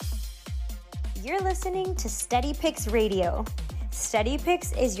You're listening to Steady Picks Radio. Steady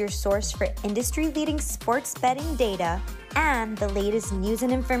Picks is your source for industry-leading sports betting data and the latest news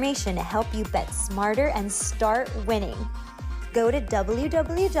and information to help you bet smarter and start winning. Go to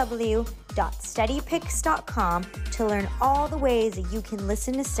www.steadypicks.com to learn all the ways that you can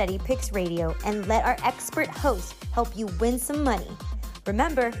listen to Steady Picks Radio and let our expert host help you win some money.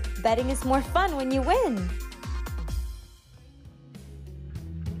 Remember, betting is more fun when you win.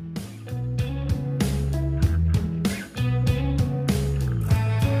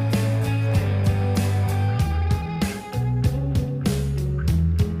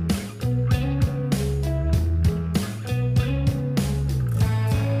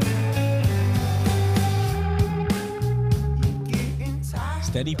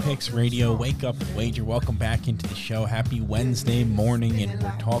 Steady Picks Radio, wake up and wager. Welcome back into the show. Happy Wednesday morning, and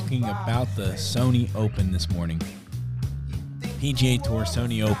we're talking about the Sony Open this morning. PGA Tour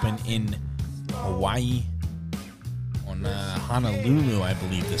Sony Open in Hawaii on Honolulu, I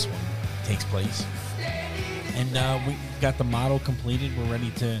believe this one takes place. And we got the model completed. We're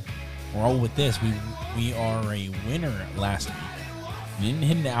ready to roll with this. We are a winner last week. We didn't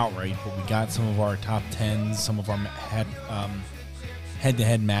hit it outright, but we got some of our top 10s, some of our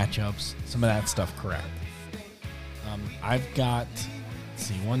head-to-head matchups, some of that stuff correct. I've got, let's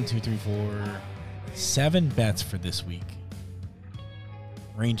see, 7 bets for this week,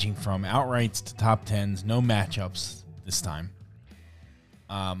 ranging from outrights to top 10s, no matchups this time.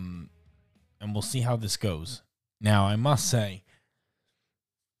 And we'll see how this goes. Now, I must say,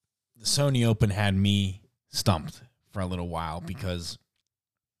 the Sony Open had me stumped for a little while because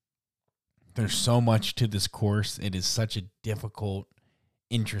there's so much to this course. It is such a difficult,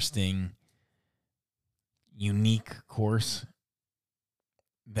 interesting, unique course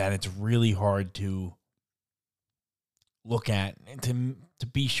that it's really hard to look at and to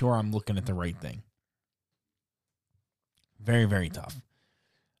be sure I'm looking at the right thing. Very, very tough.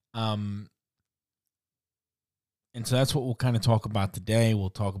 And so that's what we'll kind of talk about today. We'll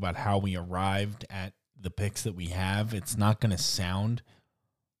talk about how we arrived at the picks that we have. It's not going to sound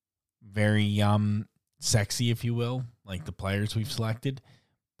very sexy, if you will, like the players we've selected.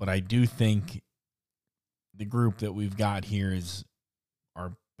 But I do think the group that we've got here is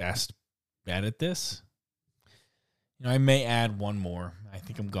our best bet at this. You know, I may add one more. I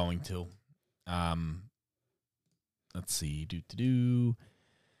think I'm going to. Let's see.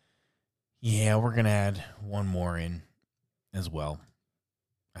 Yeah, we're going to add one more in as well.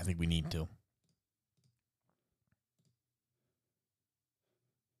 I think we need to. All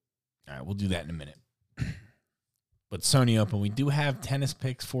right, we'll do that in a minute. But Sony Open, we do have tennis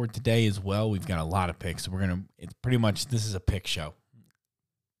picks for today as well. We've got a lot of picks. So it's pretty much, this is a pick show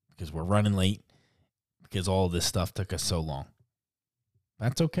because we're running late because all of this stuff took us so long.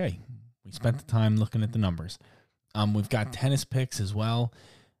 That's okay. We spent the time looking at the numbers. We've got tennis picks as well.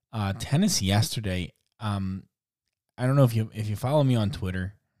 Tennis yesterday, I don't know if you follow me on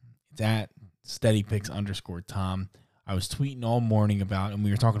Twitter. It's at steadypicks_Tom. I was tweeting all morning about, and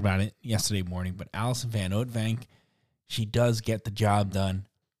we were talking about it yesterday morning, but Alison Van Oudvank, she does get the job done.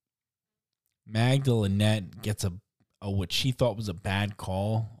 Magda Linette gets a what she thought was a bad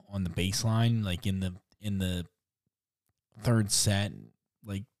call on the baseline, like in the third set,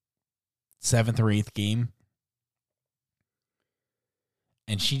 like 7th or 8th game.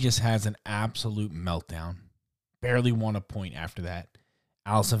 And she just has an absolute meltdown. Barely won a point after that.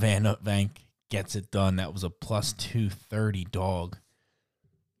 Alison Van Oudvank gets it done. That was a plus 230 dog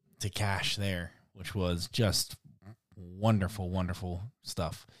to cash there, which was just wonderful, wonderful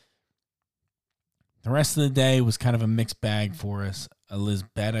stuff. The rest of the day was kind of a mixed bag for us.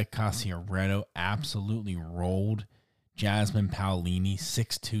 Elizabetta Casciaretto absolutely rolled Jasmine Paolini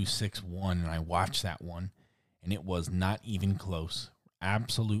 6-2, 6-1, and I watched that one, and it was not even close.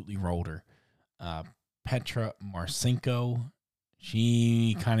 Absolutely rolled her. Petra Marcinko,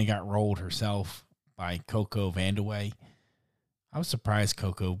 she kind of got rolled herself by Coco Vandeweghe. I was surprised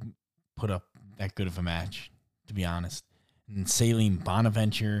Coco put up that good of a match, to be honest. And Celine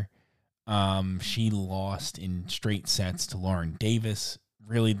Bonaventure, she lost in straight sets to Lauren Davis.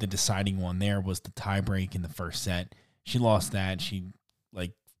 Really, the deciding one there was the tiebreak in the first set. She lost that. She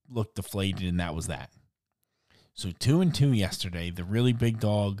looked deflated, and that was that. So 2-2 yesterday. The really big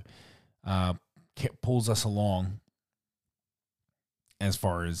dog pulls us along as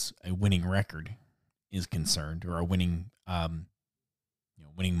far as a winning record is concerned, or a winning,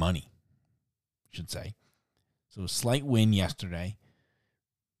 winning money, I should say. So a slight win yesterday,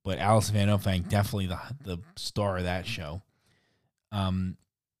 but Alison Van Oudvank definitely the star of that show. We'll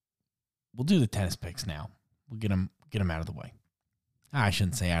do the tennis picks now. We'll get them out of the way. I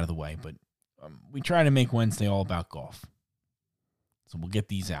shouldn't say out of the way, but we try to make Wednesday all about golf. So we'll get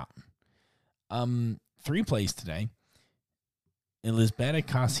these out. 3 plays today. Elisabetta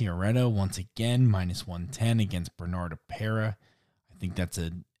Casciaretto, once again, minus 110 against Bernarda Pera. I think that's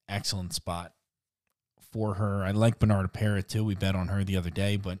an excellent spot for her. I like Bernarda Pera, too. We bet on her the other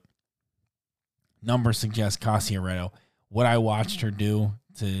day, but numbers suggest Casciaretto. What I watched her do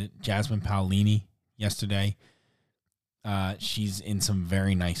to Jasmine Paolini yesterday, she's in some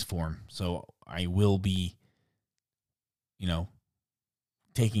very nice form. So I will be,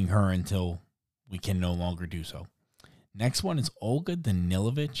 taking her until we can no longer do so. Next one is Olga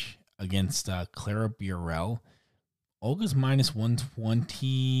Danilovic against Clara Burel. Olga's minus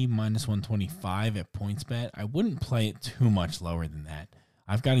 120, minus 125 at PointsBet. I wouldn't play it too much lower than that.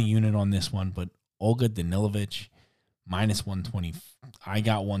 I've got a unit on this one, but Olga Danilovic, minus 120. I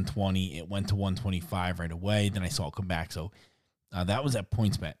got 120. It went to 125 right away. Then I saw it come back. So that was at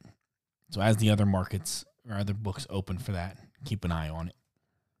PointsBet. So as the other markets or other books open for that, keep an eye on it.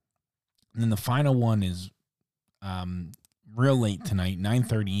 And then the final one is real late tonight,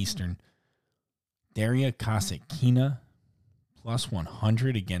 9:30 Eastern. Daria Kasatkina plus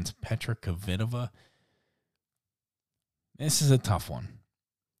 100 against Petra Kvitova. This is a tough one.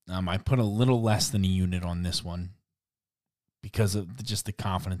 I put a little less than a unit on this one because of just the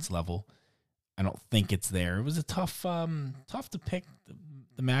confidence level. I don't think it's there. It was a tough to pick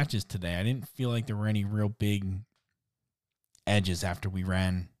the matches today. I didn't feel like there were any real big edges after we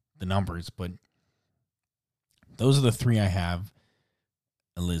ran the numbers, but those are the 3 I have.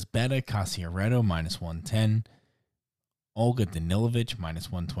 Elisabetta Casciaretto, minus 110. Olga Danilovic,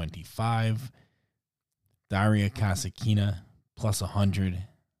 minus 125. Daria Kasatkina, plus 100.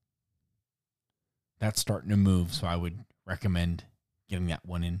 That's starting to move, so I would recommend getting that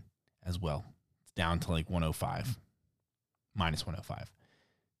one in as well. It's down to like 105. Minus 105.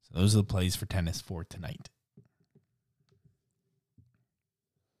 So those are the plays for tennis for tonight.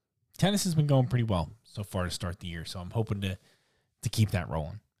 Tennis has been going pretty well so far to start the year, so I'm hoping to keep that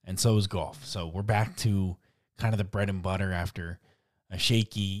rolling. And so is golf. So we're back to kind of the bread and butter after a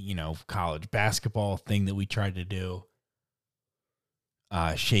shaky, college basketball thing that we tried to do.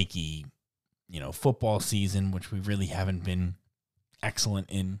 Shaky, football season, which we really haven't been excellent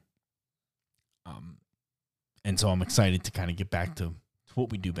in. And so I'm excited to kind of get back to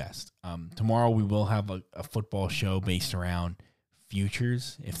what we do best. Tomorrow we will have a football show based around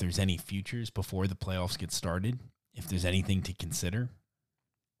futures, if there's any futures before the playoffs get started, if there's anything to consider.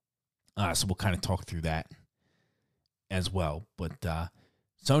 So we'll kind of talk through that as well. But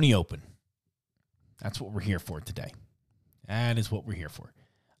Sony Open, that's what we're here for today. That is what we're here for.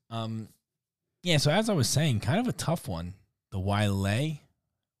 So as I was saying, kind of a tough one. The Wailea,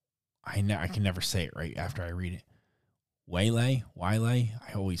 I can never say it right after I read it. Wailea,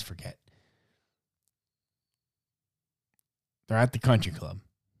 I always forget. They're at the country club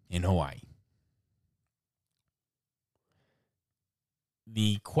in Hawaii.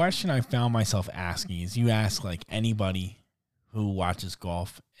 The question I found myself asking is, you ask like anybody who watches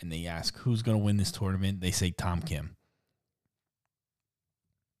golf and they ask who's going to win this tournament, they say Tom Kim.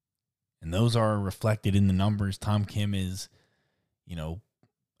 And those are reflected in the numbers. Tom Kim is,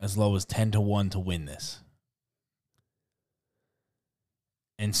 as low as 10-1 to win this.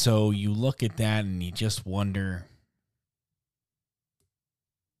 And so you look at that and you just wonder,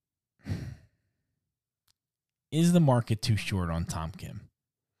 is the market too short on Tom Kim?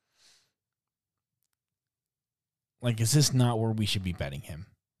 Like, is this not where we should be betting him?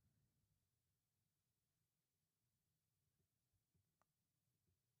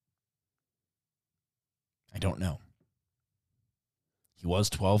 I don't know. He was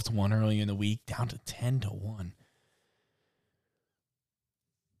 12-1 earlier in the week, down to 10-1.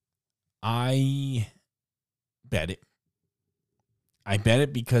 I bet it. I bet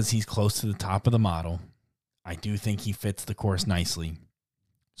it because he's close to the top of the model. I do think he fits the course nicely.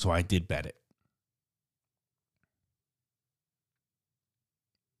 So I did bet it.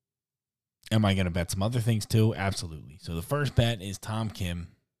 Am I going to bet some other things too? Absolutely. So the first bet is Tom Kim.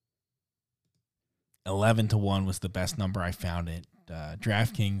 11-1 was the best number I found at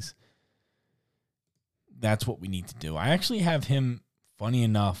DraftKings. That's what we need to do. I actually have him, funny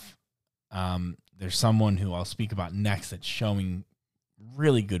enough, there's someone who I'll speak about next that's showing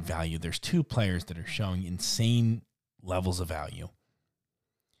really good value. There's 2 players that are showing insane levels of value.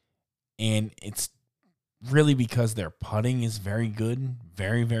 And it's really because their putting is very good,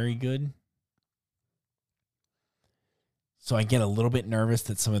 very, very good. So I get a little bit nervous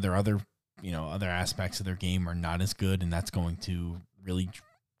that some of their other aspects of their game are not as good, and that's going to really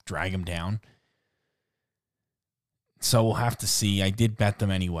drag them down. So we'll have to see. I did bet them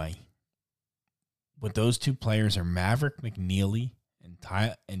anyway. But those two players are Maverick McNeely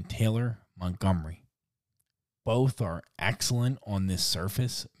and Taylor Montgomery. Both are excellent on this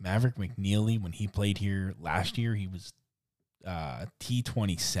surface. Maverick McNeely, when he played here last year, he was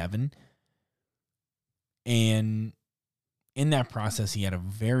T27. And in that process, he had a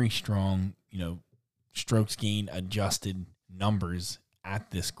very strong, strokes gain adjusted numbers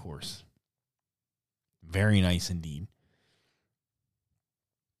at this course. Very nice indeed.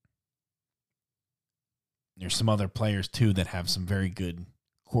 There's some other players, too, that have some very good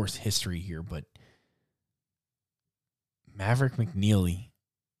course history here, but Maverick McNeely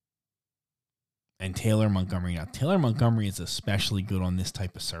and Taylor Montgomery. Now, Taylor Montgomery is especially good on this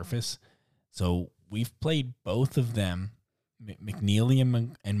type of surface. So we've played both of them, McNeely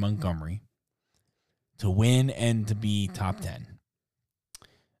and Montgomery, to win and to be top 10.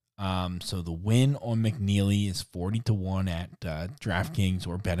 So the win on McNeely is 40-1 at DraftKings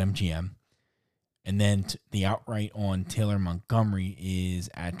or BetMGM. And then the outright on Taylor Montgomery is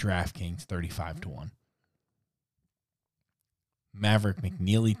at DraftKings 35-1. Maverick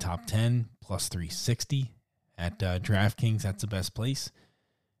McNeely top 10 plus 360 at DraftKings. That's the best place.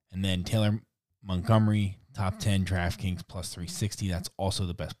 And then Taylor Montgomery top 10 DraftKings plus 360. That's also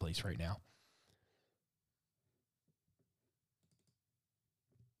the best place right now.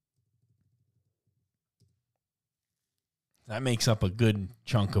 That makes up a good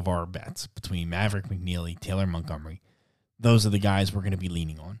chunk of our bets between Maverick McNeely, Taylor Montgomery. Those are the guys we're going to be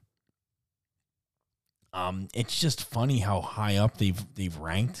leaning on. It's just funny how high up they've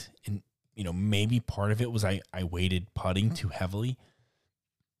ranked, and maybe part of it was I weighted putting too heavily.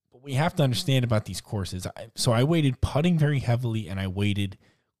 But we have to understand about these courses. So I weighted putting very heavily, and I weighted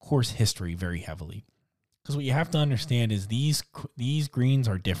course history very heavily, because what you have to understand is these greens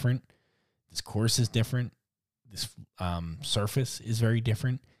are different. This course is different. This surface is very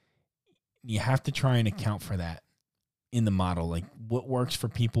different. You have to try and account for that in the model. Like what works for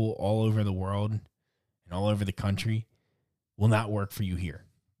people all over the world and all over the country will not work for you here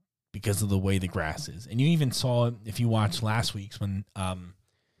because of the way the grass is. And you even saw it if you watched last week's when Collin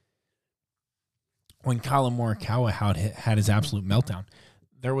Morikawa had his absolute meltdown.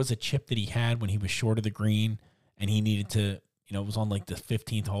 There was a chip that he had when he was short of the green and he needed to, it was on like the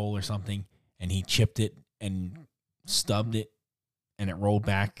 15th hole or something, and he chipped it and stubbed it, and it rolled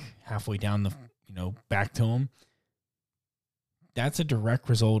back halfway down the, back to him. That's a direct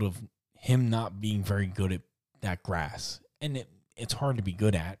result of him not being very good at that grass. And it's hard to be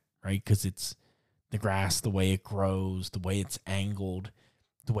good at, right? Because it's the grass, the way it grows, the way it's angled,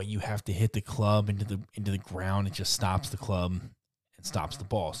 the way you have to hit the club into the ground. It just stops the club and stops the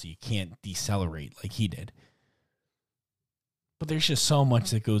ball, so you can't decelerate like he did. But there's just so much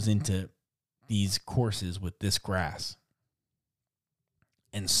that goes into these courses with this grass.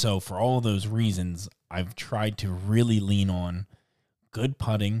 And so for all those reasons, I've tried to really lean on good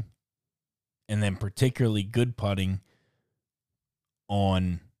putting, and then particularly good putting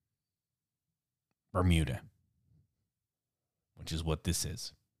on Bermuda, which is what this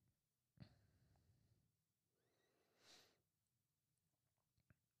is.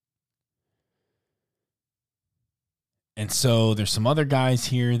 And so there's some other guys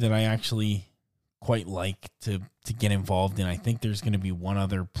here that I actually quite like to get involved in. I think there's going to be one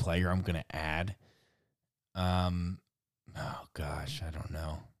other player I'm going to add. Oh gosh, I don't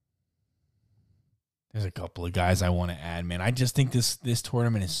know. There's a couple of guys I want to add, man. I just think this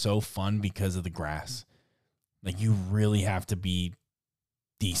tournament is so fun because of the grass. Like you really have to be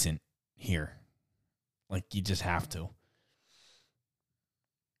decent here. Like you just have to.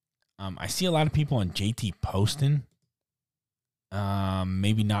 I see a lot of people on JT Poston.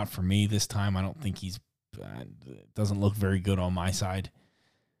 Maybe not for me this time. I don't think he's doesn't look very good on my side.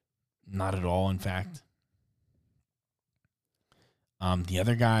 Not at all, in fact. The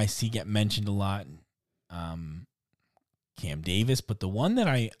other guy I see get mentioned a lot, Cam Davis, but the one that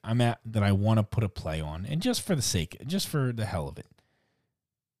I want to put a play on, and just for the hell of it,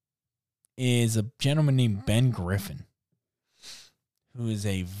 is a gentleman named Ben Griffin, who is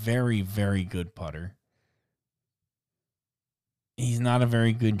a very, very good putter. He's not a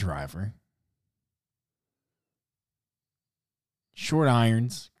very good driver. Short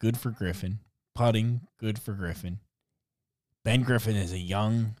irons, good for Griffin. Putting, good for Griffin. Ben Griffin is a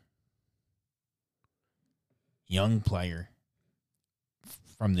young player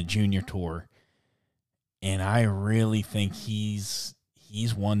from the junior tour, and I really think he's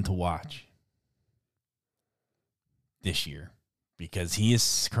one to watch this year because he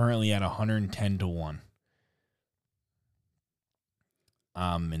is currently at 110-1.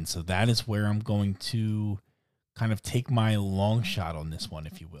 And so that is where I'm going to kind of take my long shot on this one,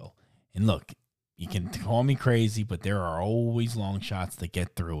 if you will. And look, You can call me crazy, but there are always long shots that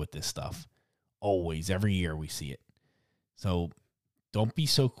get through with this stuff. Always. Every year we see it. So don't be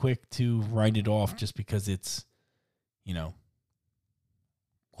so quick to write it off just because it's,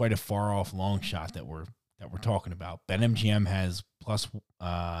 quite a far off long shot that we're talking about. BetMGM has plus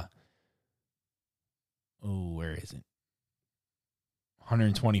where is it?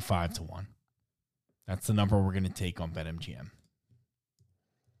 125 to 1. That's the number we're going to take on BetMGM.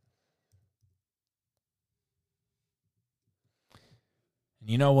 And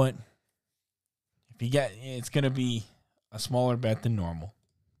you know what? It's going to be a smaller bet than normal,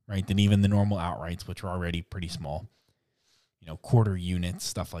 right? Than even the normal outrights, which are already pretty small. Quarter units,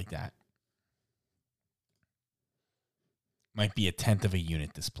 stuff like that. Might be a tenth of a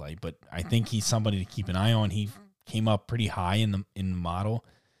unit display, but I think he's somebody to keep an eye on. He came up pretty high in the model,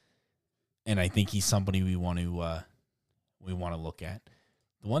 and I think he's somebody we want to look at.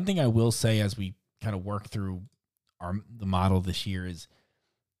 The one thing I will say as we kind of work through the model this year is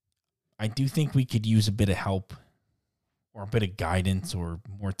I do think we could use a bit of help or a bit of guidance or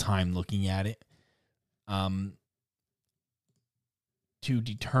more time looking at it to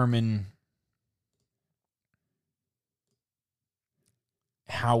determine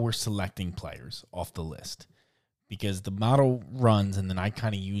how we're selecting players off the list. Because the model runs and then I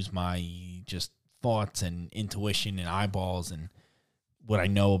kind of use my just thoughts and intuition and eyeballs and what I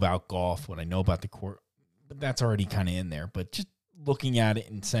know about golf, what I know about the court. But that's already kind of in there. But just looking at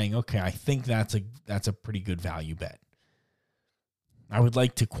it and saying, okay, I think that's a pretty good value bet. I would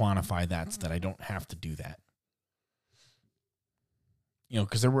like to quantify that so that I don't have to do that.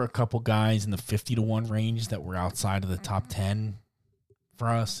 Because there were a couple guys in the 50 to 1 range that were outside of the top 10 for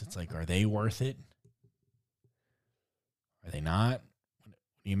us. It's like, are they worth it? Are they not?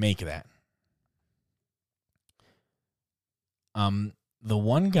 What do you make of that? The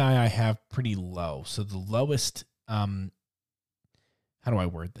one guy I have pretty low. So the lowest, how do I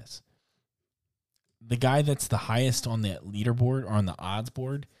word this? The guy that's the highest on the leaderboard or on the odds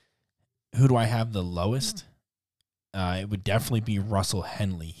board, who do I have the lowest? It would definitely be Russell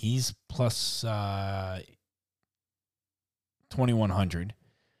Henley. He's plus 2,100.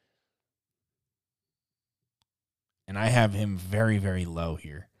 And I have him very, very low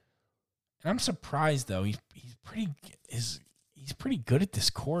here. And I'm surprised though. He's pretty good at this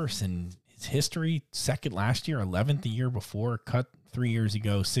course, and his history: second last year, 11th the year before, cut 3 years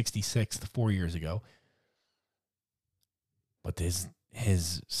ago, 66th 4 years ago. But his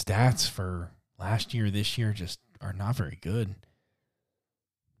stats for last year, this year, just are not very good.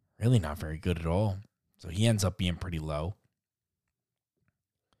 Really not very good at all. So he ends up being pretty low.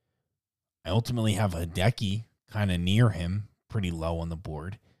 I ultimately have Hideki kind of near him, pretty low on the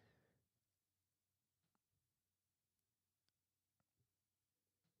board.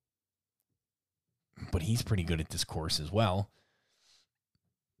 But he's pretty good at this course as well.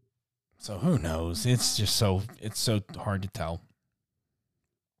 So who knows? It's so hard to tell.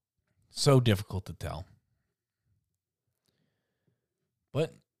 So difficult to tell.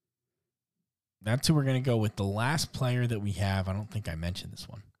 But that's who we're going to go with. The last player that we have, I don't think I mentioned this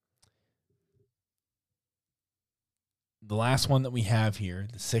one. The last one that we have here,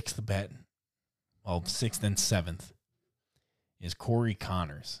 the sixth bet, well, sixth and seventh, is Corey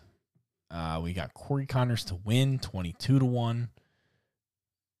Conners. We got Corey Conners to win, 22 to 1.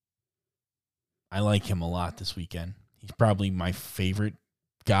 I like him a lot this weekend. He's probably my favorite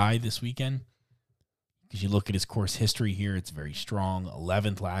guy this weekend. Because you look at his course history here, it's very strong.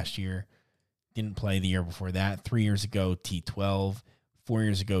 11th last year. Didn't play the year before that. 3 years ago, T12. 4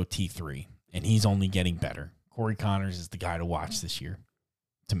 years ago, T3. And he's only getting better. Corey Conners is the guy to watch this year,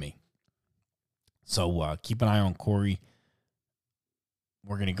 to me. So keep an eye on Corey.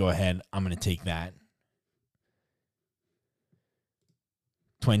 We're going to go ahead. I'm going to take that.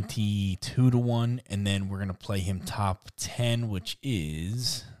 22 to 1. And then we're going to play him top 10, which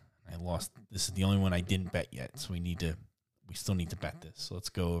is... This is the only one I didn't bet yet, so we still need to bet this. So let's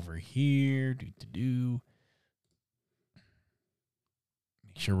go over here. Make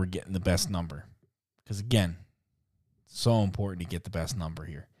sure we're getting the best number. Because again, it's so important to get the best number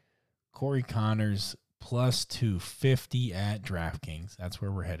here. Corey Conners plus 250 at DraftKings. That's where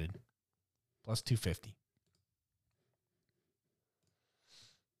we're headed. Plus 250.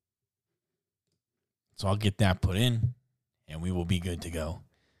 So I'll get that put in, and we will be good to go.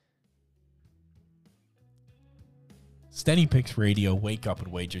 Steady Picks Radio, Wake Up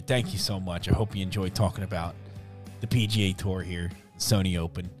and Wager. Thank you so much. I hope you enjoyed talking about the PGA Tour here, the Sony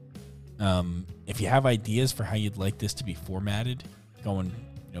Open. If you have ideas for how you'd like this to be formatted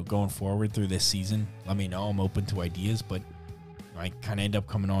going forward through this season, let me know. I'm open to ideas, but I kind of end up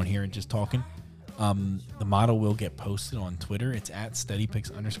coming on here and just talking. The model will get posted on Twitter. It's at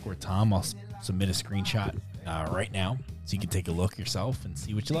SteadyPicks_Tom. I'll submit a screenshot right now so you can take a look yourself and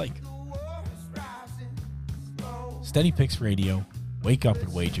see what you like. Steady Picks Radio. Wake up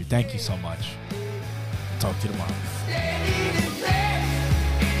and wager. Thank you so much. Talk to you tomorrow.